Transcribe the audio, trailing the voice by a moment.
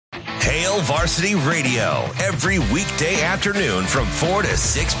Hail Varsity Radio every weekday afternoon from 4 to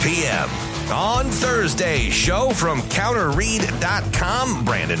 6 p.m. On Thursday, show from counterread.com,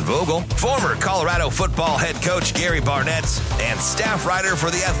 Brandon Vogel, former Colorado football head coach Gary Barnett, and staff writer for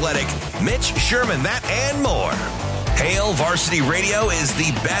The Athletic, Mitch Sherman, that and more. Hail Varsity Radio is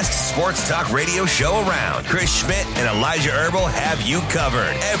the best sports talk radio show around. Chris Schmidt and Elijah Herbal have you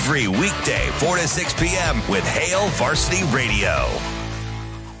covered every weekday, 4 to 6 p.m. with Hail Varsity Radio.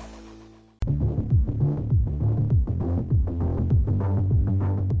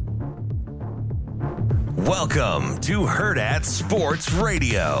 Welcome to Hurrdat Sports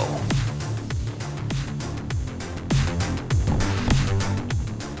Radio.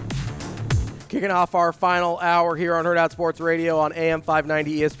 Kicking off our final hour here on Hurrdat Sports Radio on AM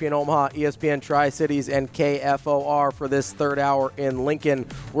 590, ESPN Omaha, ESPN Tri-Cities, and KFOR for this third hour in Lincoln.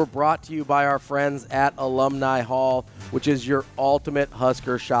 We're brought to you by our friends at Alumni Hall, which is your ultimate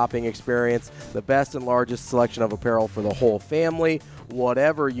Husker shopping experience. The best and largest selection of apparel for the whole family,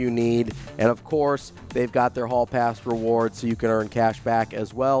 whatever you need. And of course, they've got their Hall Pass rewards so you can earn cash back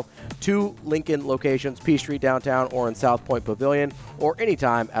as well. 2 Lincoln locations, Peachtree downtown or in South Point Pavilion, or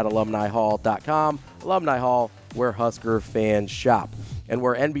anytime at alumnihall.com. Alumni Hall, where Husker fans shop. And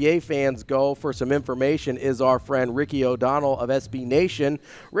where NBA fans go for some information is our friend Ricky O'Donnell of SB Nation.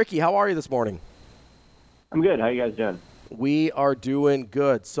 Ricky, how are you this morning? I'm good. How you guys doing? We are doing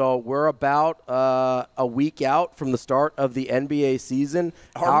good. So we're about a week out from the start of the NBA season.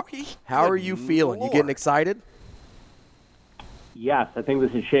 How are you feeling? Lord. You getting excited? Yes, I think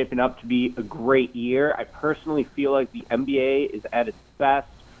this is shaping up to be a great year. I personally feel like the NBA is at its best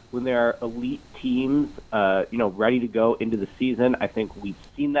when there are elite teams, ready to go into the season. I think we've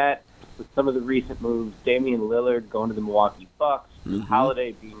seen that with some of the recent moves. Damian Lillard going to the Milwaukee Bucks,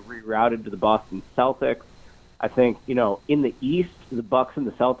 Holiday being rerouted to the Boston Celtics. I think, in the East, the Bucks and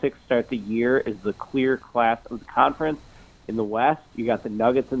the Celtics start the year as the clear class of the conference. In the West, you got the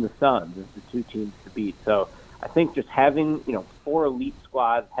Nuggets and the Suns as the 2 teams to beat. So I think just having, 4 elite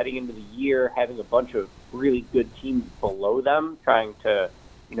squads heading into the year, having a bunch of really good teams below them trying to,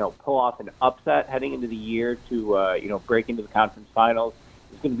 pull off an upset heading into the year to, break into the conference finals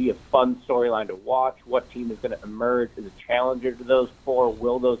is going to be a fun storyline to watch. What team is going to emerge as a challenger to those 4?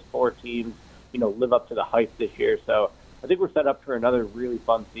 Will those 4 teams live up to the hype this year? So I think we're set up for another really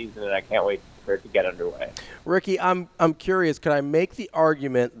fun season, and I can't wait for it to get underway. Ricky, I'm curious, could I make the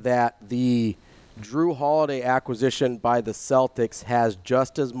argument that the Drew Holiday acquisition by the Celtics has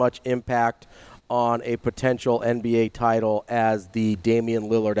just as much impact on a potential NBA title as the Damian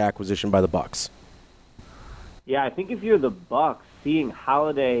Lillard acquisition by the Bucks? Yeah, I think if you're the Bucks, seeing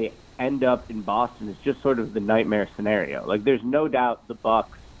Holiday end up in Boston is just sort of the nightmare scenario. Like, there's no doubt the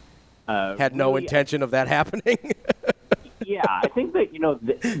Bucks had no intention of that happening. Yeah, I think that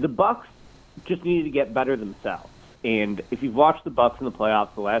the Bucks just needed to get better themselves. And if you've watched the Bucks in the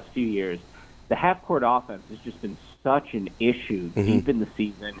playoffs the last few years, the half-court offense has just been such an issue deep in the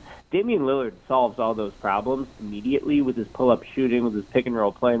season. Damian Lillard solves all those problems immediately with his pull-up shooting, with his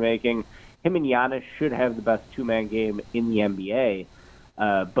pick-and-roll playmaking. Him and Giannis should have the best 2-man game in the NBA.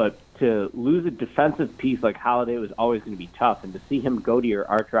 But to lose a defensive piece like Holiday was always going to be tough, and to see him go to your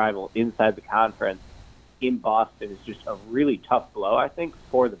arch rival inside the conference in Boston is just a really tough blow, I think,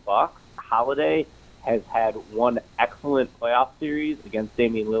 for the Bucks. Holiday has had one excellent playoff series against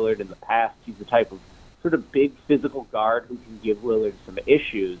Damian Lillard in the past. He's the type of sort of big physical guard who can give Lillard some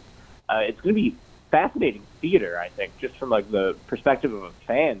issues. It's going to be fascinating theater, I think, just from like the perspective of a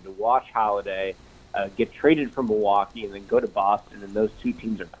fan to watch Holiday get traded from Milwaukee and then go to Boston, and those 2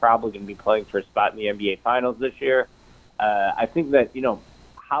 teams are probably going to be playing for a spot in the NBA Finals this year. I think that,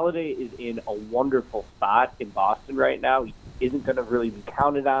 Holiday is in a wonderful spot in Boston right now. He isn't going to really be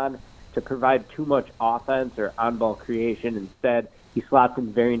counted on to provide too much offense or on-ball creation. Instead, he slots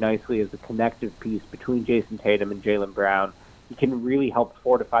in very nicely as a connective piece between Jason Tatum and Jaylen Brown. He can really help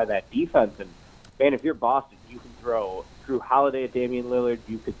fortify that defense. And, man, if you're Boston, you can throw Drew Holiday at Damian Lillard.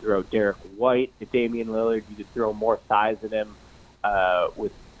 You could throw Derek White at Damian Lillard. You could throw more size at him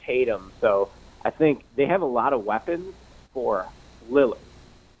with Tatum. So I think they have a lot of weapons for Lillard.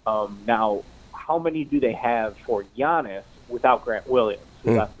 Now, how many do they have for Giannis without Grant Williams,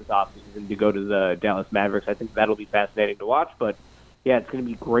 who left this offseason to go to the Dallas Mavericks? I think that'll be fascinating to watch. But, yeah, it's going to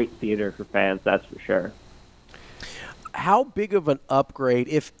be great theater for fans, that's for sure. How big of an upgrade,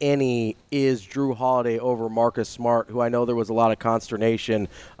 if any, is Drew Holiday over Marcus Smart, who I know there was a lot of consternation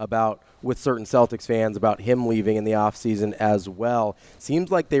about with certain Celtics fans about him leaving in the offseason as well?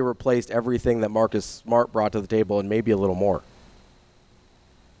 Seems like they replaced everything that Marcus Smart brought to the table and maybe a little more.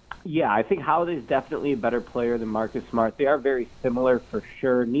 Yeah, I think Holiday's definitely a better player than Marcus Smart. They are very similar for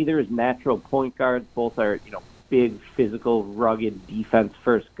sure. Neither is natural point guards. Both are, big, physical, rugged,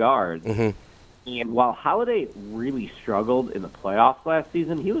 defense-first guards. Mm-hmm. And while Holiday really struggled in the playoffs last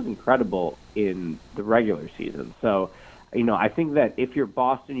season, he was incredible in the regular season. So, I think that if you're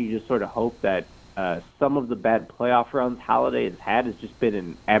Boston, you just sort of hope that some of the bad playoff runs Holiday has had has just been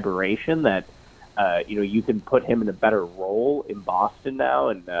an aberration, that you can put him in a better role in Boston now,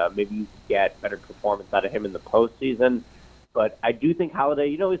 and maybe you can get better performance out of him in the postseason. But I do think Holiday,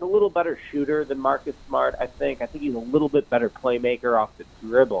 he's a little better shooter than Marcus Smart, I think. I think he's a little bit better playmaker off the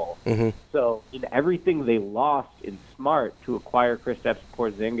dribble. Mm-hmm. So in everything they lost in Smart to acquire Kristaps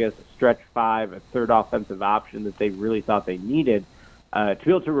Porzingis, a stretch five, a third offensive option that they really thought they needed, to be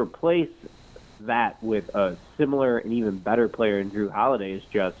able to replace that with a similar and even better player in Drew Holiday is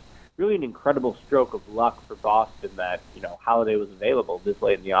just really an incredible stroke of luck for Boston that, Holiday was available this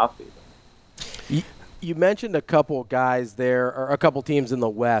late in the offseason. You mentioned a couple guys there, or a couple teams in the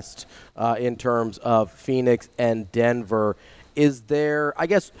West in terms of Phoenix and Denver. Is there, I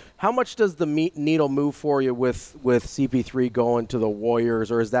guess, how much does the needle move for you with CP3 going to the Warriors,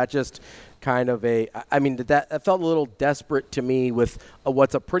 or is that just kind of that felt a little desperate to me with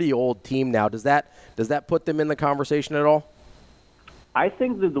what's a pretty old team now. Does that put them in the conversation at all? I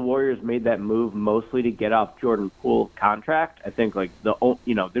think that the Warriors made that move mostly to get off Jordan Poole's contract. I think there's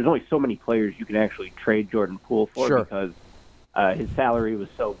only so many players you can actually trade Jordan Poole for. Sure. Because his salary was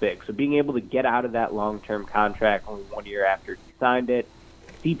so big. So being able to get out of that long-term contract only 1 year after he signed it,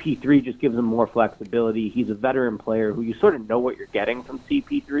 CP3 just gives him more flexibility. He's a veteran player who you sort of know what you're getting from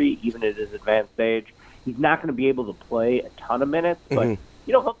CP3, even at his advanced age. He's not going to be able to play a ton of minutes, but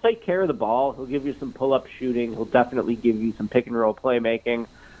he'll take care of the ball. He'll give you some pull-up shooting. He'll definitely give you some pick-and-roll playmaking.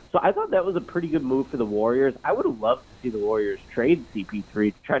 So I thought that was a pretty good move for the Warriors. I would have loved to see the Warriors trade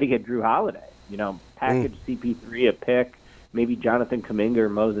CP3 to try to get Drew Holiday. Package CP3 a pick, maybe Jonathan Kuminga or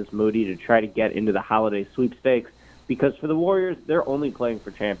Moses Moody to try to get into the Holiday sweepstakes. Because for the Warriors, they're only playing for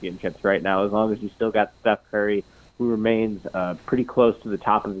championships right now, as long as you still got Steph Curry, who remains pretty close to the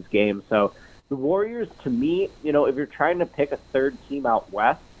top of his game. So the Warriors, to me, if you're trying to pick a third team out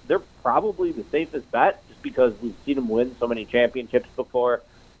west, they're probably the safest bet just because we've seen them win so many championships before.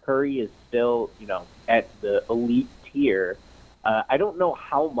 Curry is still, at the elite tier. I don't know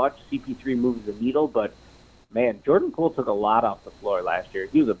how much CP3 moves the needle, but, man, Jordan Poole took a lot off the floor last year.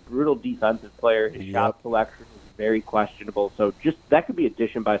 He was a brutal defensive player. His shot selection was very questionable. So just that could be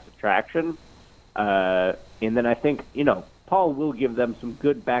addition by subtraction. And then I think, Paul will give them some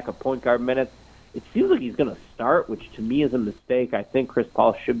good backup point guard minutes. It seems like he's going to start, which to me is a mistake. I think Chris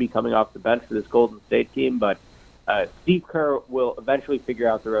Paul should be coming off the bench for this Golden State team, but Steve Kerr will eventually figure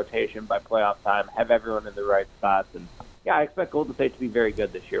out the rotation by playoff time, have everyone in the right spots, and I expect Golden State to be very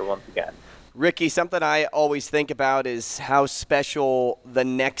good this year once again. Ricky, something I always think about is how special the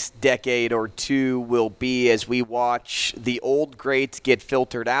next decade or two will be as we watch the old greats get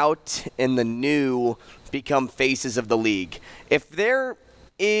filtered out and the new become faces of the league. If there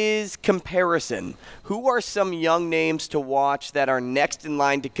is comparison, who are some young names to watch that are next in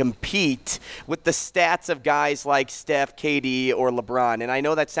line to compete with the stats of guys like Steph, KD, or LeBron? And I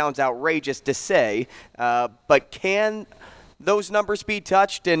know that sounds outrageous to say, but can those numbers be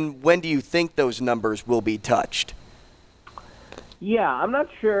touched, and when do you think those numbers will be touched? Yeah, I'm not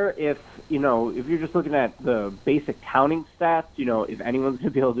sure if you're just looking at the basic counting stats, if anyone's going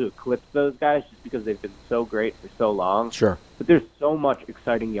to be able to eclipse those guys just because they've been so great for so long. Sure. But there's so much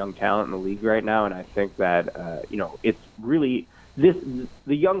exciting young talent in the league right now, and I think that, it's really the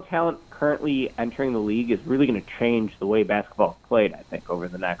young talent currently entering the league is really going to change the way basketball is played, I think, over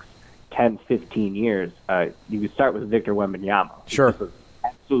the next 10, 15 years. You could start with Victor Wembanyama. Sure. This was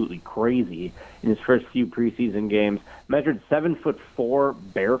absolutely crazy in his first few preseason games. Measured 7'4"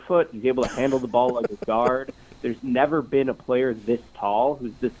 barefoot. He's able to handle the ball like a guard. There's never been a player this tall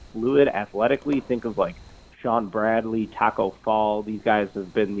who's this fluid athletically. Think of Sean Bradley, Taco Fall. These guys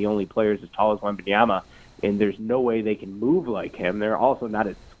have been the only players as tall as Wembanyama, and there's no way they can move like him. They're also not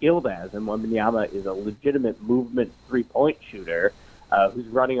as skilled as him. Wembanyama is a legitimate movement three-point shooter who's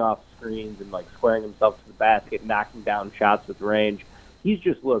running off screens and squaring himself to the basket, knocking down shots with range. He's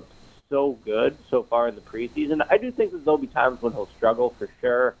just looked so good so far in the preseason. I do think that there'll be times when he'll struggle for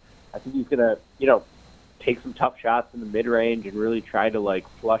sure. I think he's going to, take some tough shots in the mid-range and really try to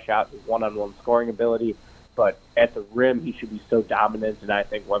flush out his one-on-one scoring ability. But at the rim, he should be so dominant, and I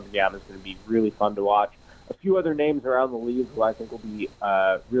think Wembanyama is going to be really fun to watch. A few other names around the league who I think will be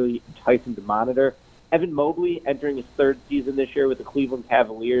really enticing to monitor. Evan Mobley entering his third season this year with the Cleveland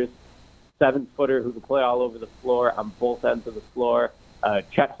Cavaliers. 7-footer who can play all over the floor on both ends of the floor.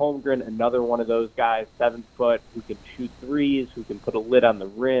 Chet Holmgren, another one of those guys, 7 foot, who can shoot threes, who can put a lid on the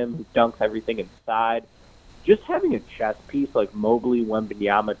rim, who dunks everything inside. Just having a chess piece like Mobley,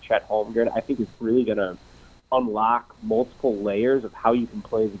 Wembanyama, Chet Holmgren, I think is really going to unlock multiple layers of how you can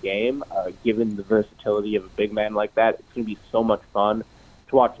play the game, given the versatility of a big man like that. It's going to be so much fun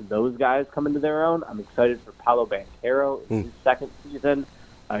to watch those guys come into their own. I'm excited for Paolo Banchero in his second season.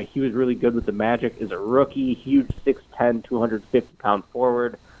 He was really good with the Magic as a rookie, huge 6'10", 250-pound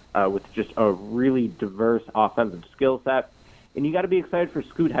forward with just a really diverse offensive skill set. And you got to be excited for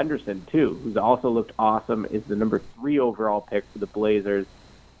Scoot Henderson, too, who's also looked awesome, is the number 3 overall pick for the Blazers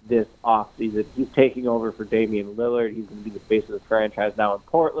this offseason. He's taking over for Damian Lillard. He's going to be the face of the franchise now in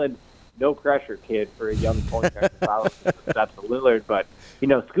Portland. No pressure, kid, for a young point guard to follow steps of Lillard. But,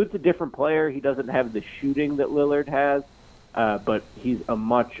 Scoot's a different player. He doesn't have the shooting that Lillard has. But he's a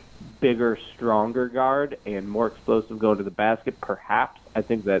much bigger, stronger guard and more explosive going to the basket. Perhaps I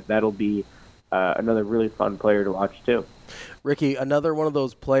think that'll be another really fun player to watch too. Ricky, another one of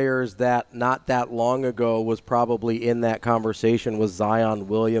those players that not that long ago was probably in that conversation was Zion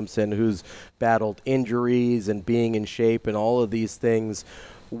Williamson, who's battled injuries and being in shape and all of these things.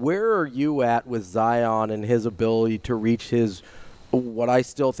 Where are you at with Zion and his ability to reach his what I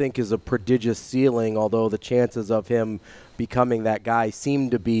still think is a prodigious ceiling, although the chances of him becoming that guy seem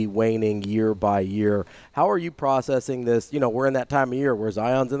to be waning year by year? How are you processing this? We're in that time of year where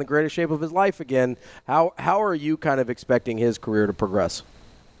Zion's in the greatest shape of his life again. How are you kind of expecting his career to progress?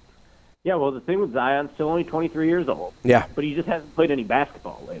 Yeah, well, the thing with Zion's still only 23 years old. Yeah. But he just hasn't played any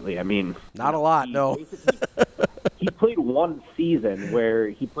basketball lately. I mean, not a lot, no. He played one season where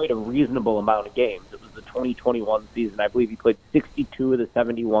he played a reasonable amount of games. It was the 2021 season. I believe he played 62 of the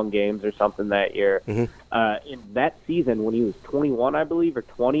 71 games or something that year. Mm-hmm. In that season, when he was 21, I believe, or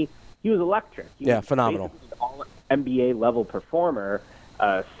 20, he was electric. He was phenomenal. An all-NBA level performer.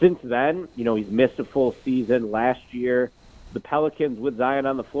 Since then, he's missed a full season. Last year, the Pelicans with Zion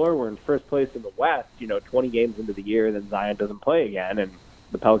on the floor were in first place in the West, 20 games into the year, then Zion doesn't play again, and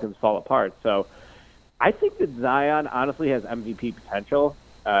the Pelicans fall apart. So I think that Zion honestly has MVP potential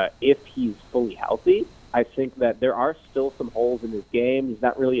if he's fully healthy. I think that there are still some holes in his game. He's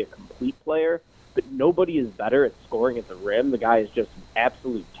not really a complete player, but nobody is better at scoring at the rim. The guy is just an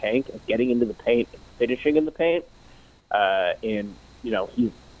absolute tank at getting into the paint and finishing in the paint. And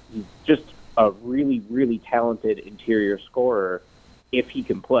he's just a really, really talented interior scorer if he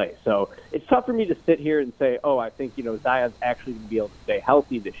can play. So it's tough for me to sit here and say, I think, Zion's actually going to be able to stay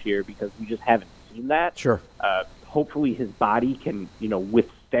healthy this year because we just haven't seen that. Sure. Hopefully his body can,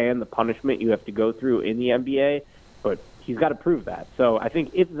 withstand the punishment you have to go through in the NBA, but he's got to prove that. So I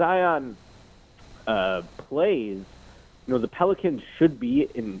think if Zion plays, the Pelicans should be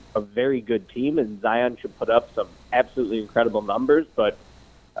in a very good team, and Zion should put up some absolutely incredible numbers, but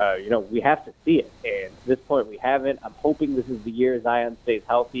we have to see it. And at this point, we haven't. I'm hoping this is the year Zion stays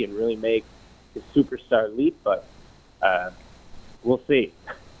healthy and really makes his superstar leap, but we'll see.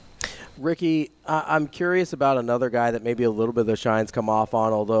 Ricky, I'm curious about another guy that maybe a little bit of the shine's come off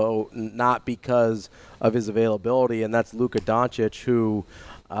on, although not because of his availability, and that's Luka Doncic, who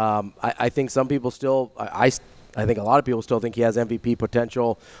I think some people still I think a lot of people still think he has MVP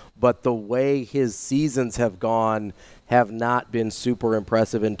potential, but the way his seasons have gone have not been super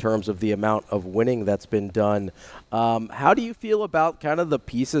impressive in terms of the amount of winning that's been done. How do you feel about kind of the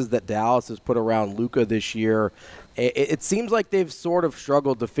pieces that Dallas has put around Luka this year? It seems like they've sort of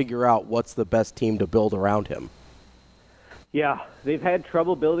struggled to figure out what's the best team to build around him. Yeah, they've had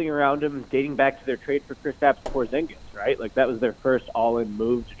trouble building around him dating back to their trade for Kristaps Porzingis, right? Like that was their first all-in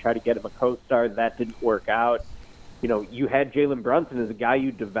move to try to get him a co-star. That didn't work out. You had Jalen Brunson as a guy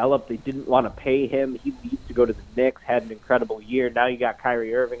you developed. They didn't want to pay him. He used to go to the Knicks, had an incredible year. Now you got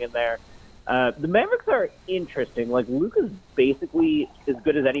Kyrie Irving in there. The Mavericks are interesting. Like, Luka's basically as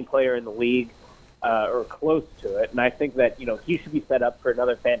good as any player in the league, or close to it. And I think that, he should be set up for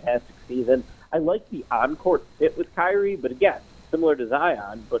another fantastic season. I like the on-court fit with Kyrie, but again, similar to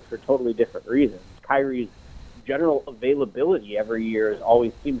Zion, but for totally different reasons. Kyrie's general availability every year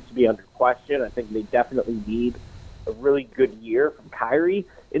always seems to be under question. I think they definitely need a really good year from Kyrie.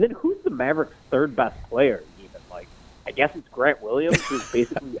 And then who's the Mavericks' third best player even? Like, I guess it's Grant Williams, who's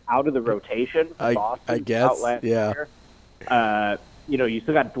basically out of the rotation. I guess, year. You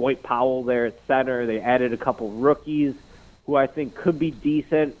still got Dwight Powell there at center. They added a couple rookies who I think could be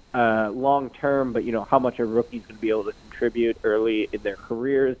decent long term, but how much a rookie's going to be able to contribute early in their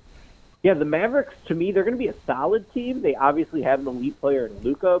careers. Yeah, the Mavericks, to me, they're going to be a solid team. They obviously have an elite player in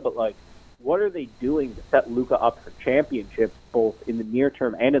Luka, but what are they doing to set Luka up for championships, both in the near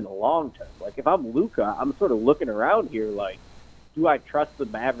term and in the long term? Like, if I'm Luka, I'm sort of looking around here like, do I trust the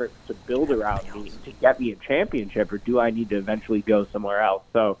Mavericks to build around me and to get me a championship, or do I need to eventually go somewhere else?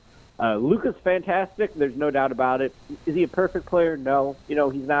 So Luka's fantastic. There's no doubt about it. Is he a perfect player? No. He's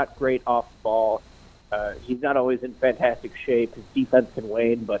not great off the ball. He's not always in fantastic shape. His defense can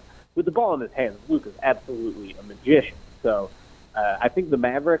wane, but with the ball in his hands, Luka's absolutely a magician. So I think the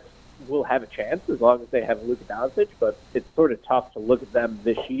Mavericks will have a chance as long as they have Luka Doncic, but it's sort of tough to look at them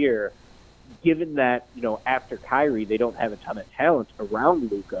this year, given that, after Kyrie, they don't have a ton of talent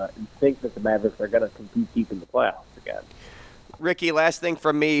around Luka, and think that the Mavericks are going to compete deep in the playoffs again. Ricky, last thing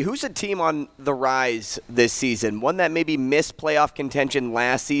from me. Who's a team on the rise this season? One that maybe missed playoff contention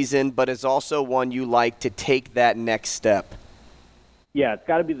last season, but is also one you like to take that next step? Yeah, it's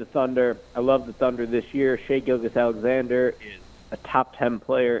got to be the Thunder. I love the Thunder this year. Shai Gilgeous-Alexander is a top 10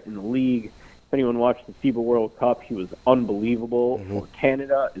 player in the league. If anyone watched the FIBA World Cup, he was unbelievable. Mm-hmm.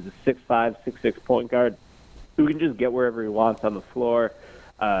 Canada is a 6'5", 6'6" point guard who can just get wherever he wants on the floor.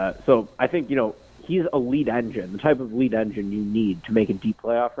 So I think, he's a lead engine, the type of lead engine you need to make a deep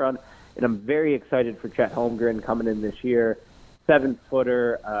playoff run. And I'm very excited for Chet Holmgren coming in this year.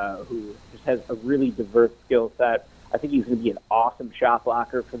 7-footer who just has a really diverse skill set. I think he's going to be an awesome shot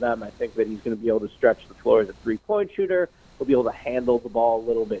blocker for them. I think that he's going to be able to stretch the floor as a three-point shooter. He'll be able to handle the ball a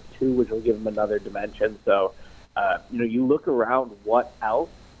little bit too, which will give him another dimension. So, you look around, what else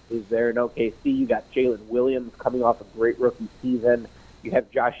is there in OKC? You got Jalen Williams coming off a great rookie season. You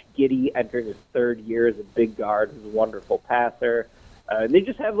have Josh Giddey entering his third year as a big guard who's a wonderful passer. And they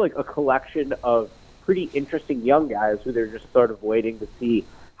just have like a collection of pretty interesting young guys who they're just sort of waiting to see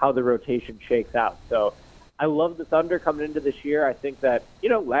how the rotation shakes out. So I love the Thunder coming into this year. I think that,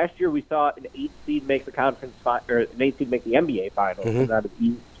 last year we saw an 8 seed make the an 8 seed make the NBA finals out of the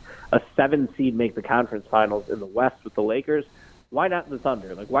East, a 7 seed make the conference finals in the West with the Lakers. Why not the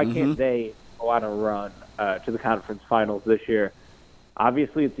Thunder? Why can't they go on a run to the conference finals this year?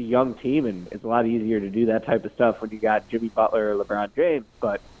 Obviously, it's a young team, and it's a lot easier to do that type of stuff when you got Jimmy Butler or LeBron James.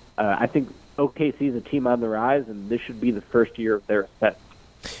 But I think OKC is a team on the rise, and this should be the first year of their ascent.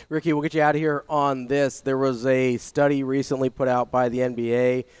 Ricky, we'll get you out of here on this. There was a study recently put out by the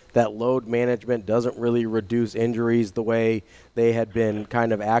NBA that load management doesn't really reduce injuries the way they had been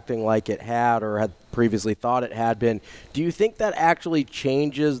kind of acting like it had or had previously thought it had been. Do you think that actually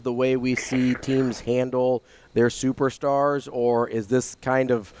changes the way we see teams handle their superstars, or is this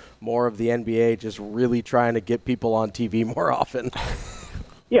kind of more of the NBA just really trying to get people on TV more often?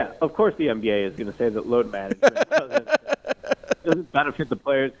 Yeah, of course the NBA is going to say that load management doesn't benefit the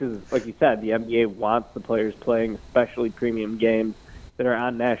players because, like you said, the NBA wants the players playing especially premium games that are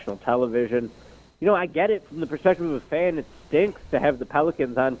on national television. I get it from the perspective of a fan. It stinks to have the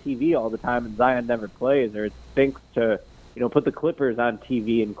Pelicans on TV all the time and Zion never plays, or it stinks to put the Clippers on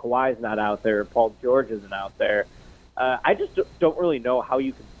TV and Kawhi's not out there, or Paul George isn't out there. I just don't really know how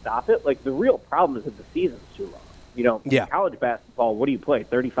you can stop it. The real problem is that the season's too long. In college basketball, what do you play?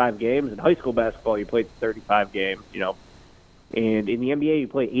 35 games. In high school basketball, you play 35 games, And in the NBA, you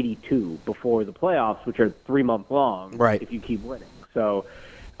play 82 before the playoffs, which are 3 months long if you keep winning. So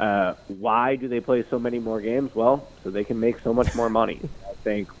why do they play so many more games? Well, so they can make so much more money. I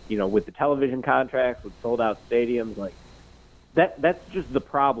think, with the television contracts, with sold-out stadiums, that's just the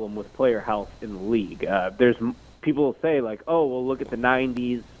problem with player health in the league. There's people say, oh, well, look at the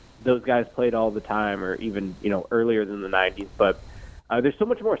 90s. Those guys played all the time, or even, earlier than the 90s. But there's so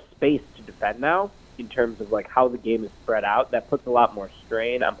much more space to defend now in terms of how the game is spread out. That puts a lot more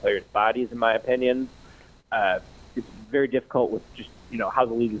strain on players' bodies, in my opinion. It's very difficult with just, how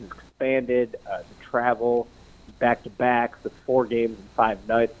the league is expanded, the travel, back-to-back, the 4 games in 5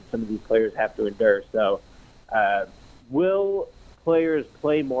 nights that some of these players have to endure. So will players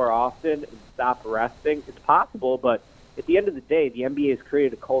play more often and stop resting? It's possible, but at the end of the day, the NBA has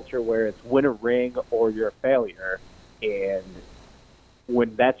created a culture where it's win a ring or you're a failure. And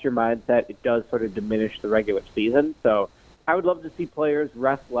when that's your mindset, it does sort of diminish the regular season. So I would love to see players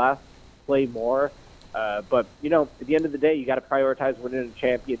rest less, play more. But, at the end of the day, you got to prioritize winning a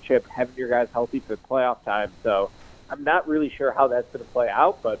championship, having your guys healthy for playoff time. So I'm not really sure how that's going to play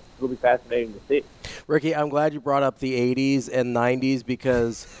out, but it'll be fascinating to see. Ricky, I'm glad you brought up the 80s and 90s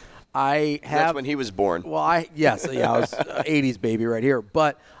because that's when he was born. Well, I was 80s baby right here.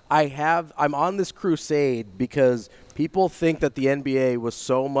 But I'm on this crusade because people think that the NBA was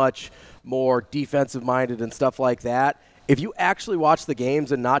so much more defensive-minded and stuff like that. If you actually watch the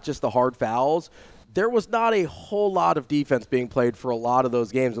games and not just the hard fouls, there was not a whole lot of defense being played for a lot of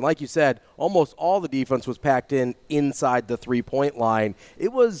those games. And like you said, almost all the defense was packed inside the three-point line.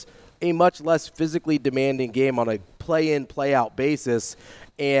 It was a much less physically demanding game on a play-in, play-out basis.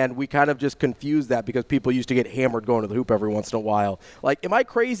 And we kind of just confuse that because people used to get hammered going to the hoop every once in a while. Like, am I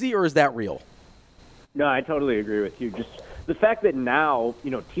crazy or is that real? No, I totally agree with you. Just the fact that now,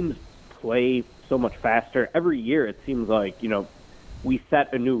 teams play so much faster. Every year it seems like, we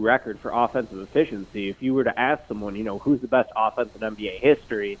set a new record for offensive efficiency. If you were to ask someone, who's the best offense in NBA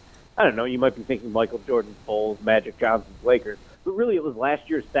history, I don't know, you might be thinking Michael Jordan's Bulls, Magic Johnson's Lakers. But really, it was last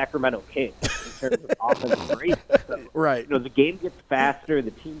year's Sacramento Kings in terms of offensive rating. So, right. The game gets faster.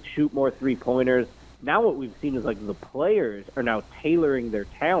 The teams shoot more three-pointers. Now what we've seen is like the players are now tailoring their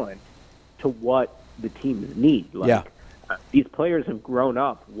talent to what the teams need. These players have grown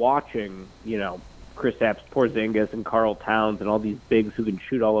up watching, Kristaps Porzingis and Karl Towns and all these bigs who can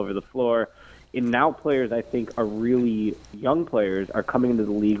shoot all over the floor. And now players, I think, are really young players are coming into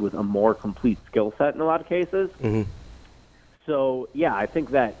the league with a more complete skill set in a lot of cases. Mm-hmm. So, yeah, I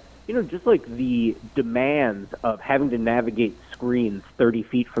think that, just like the demands of having to navigate screens 30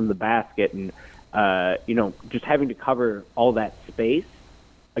 feet from the basket and, just having to cover all that space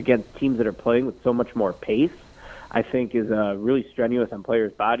against teams that are playing with so much more pace, I think is really strenuous on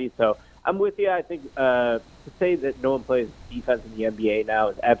players' bodies. So I'm with you. I think to say that no one plays defense in the NBA now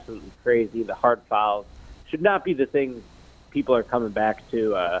is absolutely crazy. The hard fouls should not be the thing people are coming back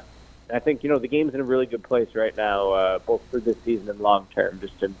to. I think, the game's in a really good place right now, both for this season and long term,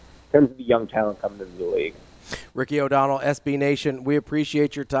 just in terms of the young talent coming into the league. Ricky O'Donnell, SB Nation, we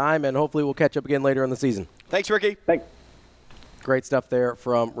appreciate your time, and hopefully we'll catch up again later in the season. Thanks, Ricky. Thanks. Great stuff there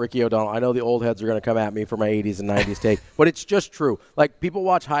from Ricky O'Donnell. I know the old heads are going to come at me for my 80s and 90s take, but it's just true. Like, people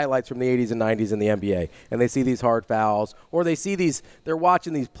watch highlights from the 80s and 90s in the NBA, and they see these hard fouls, or they see they're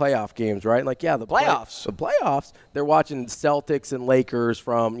watching these playoff games, right? Like, yeah, the playoffs, they're watching Celtics and Lakers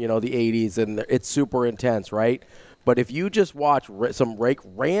from, the 80s, and it's super intense, right? But if you just watch some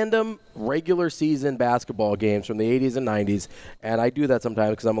random regular season basketball games from the 80s and 90s, and I do that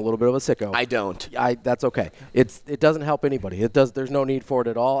sometimes because I'm a little bit of a sicko. I don't. That's okay. It doesn't help anybody. There's no need for it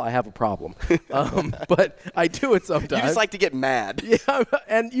at all. I have a problem. But I do it sometimes. You just like to get mad. Yeah,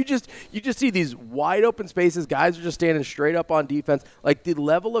 and you just see these wide open spaces. Guys are just standing straight up on defense. Like, the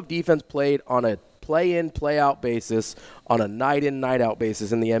level of defense played on a play-in, play-out basis, on a night-in, night-out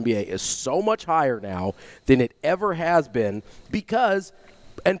basis in the NBA is so much higher now than it ever has been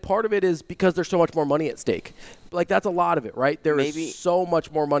and part of it is because there's so much more money at stake. Like, that's a lot of it, right? There is so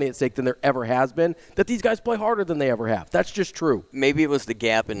much more money at stake than there ever has been that these guys play harder than they ever have. That's just true. Maybe it was the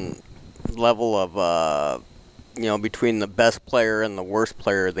gap in level of between the best player and the worst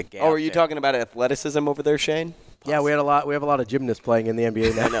player. The gap. Oh, are you talking about athleticism over there, Shane? Yeah, we have a lot of gymnasts playing in the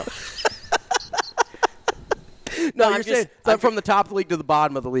NBA now. I know. No, you're saying from the top of the league to the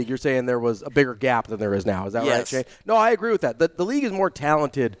bottom of the league, you're saying there was a bigger gap than there is now. Is that right, Shane? No, I agree with that. The league is more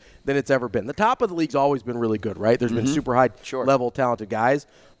talented than it's ever been. The top of the league's always been really good, right? There's been super high-level talented guys.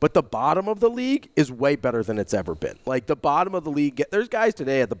 But the bottom of the league is way better than it's ever been. Like, the bottom of the league, there's guys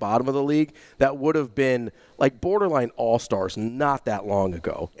today at the bottom of the league that would have been, like, borderline all-stars not that long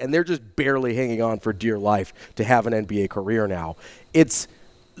ago. And they're just barely hanging on for dear life to have an NBA career now.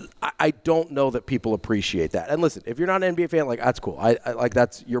 I don't know that people appreciate that. And listen, if you're not an NBA fan, like, that's cool. I like,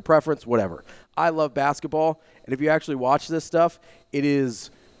 that's your preference, whatever. I love basketball, and if you actually watch this stuff, it is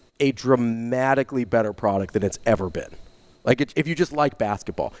a dramatically better product than it's ever been. Like, if you just like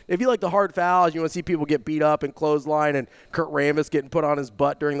basketball. If you like the hard fouls, you want to see people get beat up and clothesline and Kurt Rambis getting put on his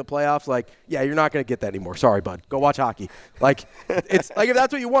butt during the playoffs, like, yeah, you're not going to get that anymore. Sorry, bud. Go watch hockey. Like, it's like, if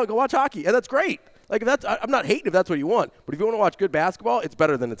that's what you want, go watch hockey, and that's great. Like, I'm not hating if that's what you want, but if you want to watch good basketball, it's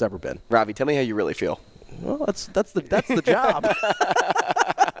better than it's ever been. Ravi, tell me how you really feel. Well, that's the job.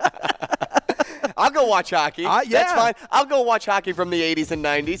 I'll go watch hockey. Yeah. That's fine. I'll go watch hockey from the 80s and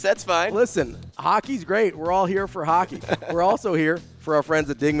 90s. That's fine. Listen, hockey's great. We're all here for hockey. We're also here for our friends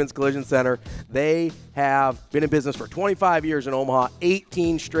at Dingman's Collision Center. They have been in business for 25 years in Omaha,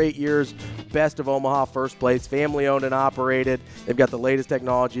 18 straight years, best of Omaha, first place, family-owned and operated. They've got the latest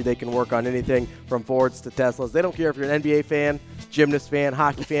technology. They can work on anything from Fords to Teslas. They don't care if you're an NBA fan, gymnast fan,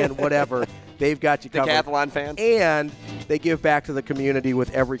 hockey fan, whatever. They've got you covered. Decathlon fans. And they give back to the community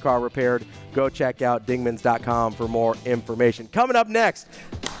with every car repaired. Go check out dingmans.com for more information. Coming up next,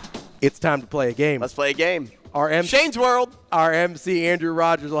 it's time to play a game. Let's play a game. Shane's World. Our MC, Andrew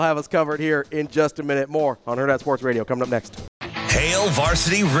Rogers, will have us covered here in just a minute. More on Herd Sports Radio coming up next. Hail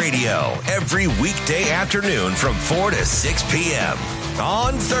Varsity Radio every weekday afternoon from 4 to 6 p.m.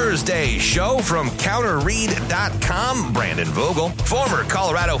 On Thursday, show from counterread.com, Brandon Vogel, former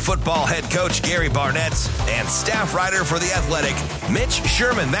Colorado football head coach Gary Barnett, and staff writer for The Athletic, Mitch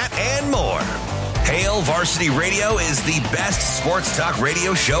Sherman, that and more. Hail Varsity Radio is the best sports talk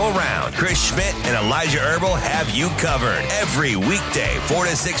radio show around. Chris Schmidt and Elijah Herbal have you covered every weekday, 4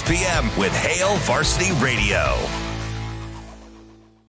 to 6 p.m. with Hail Varsity Radio.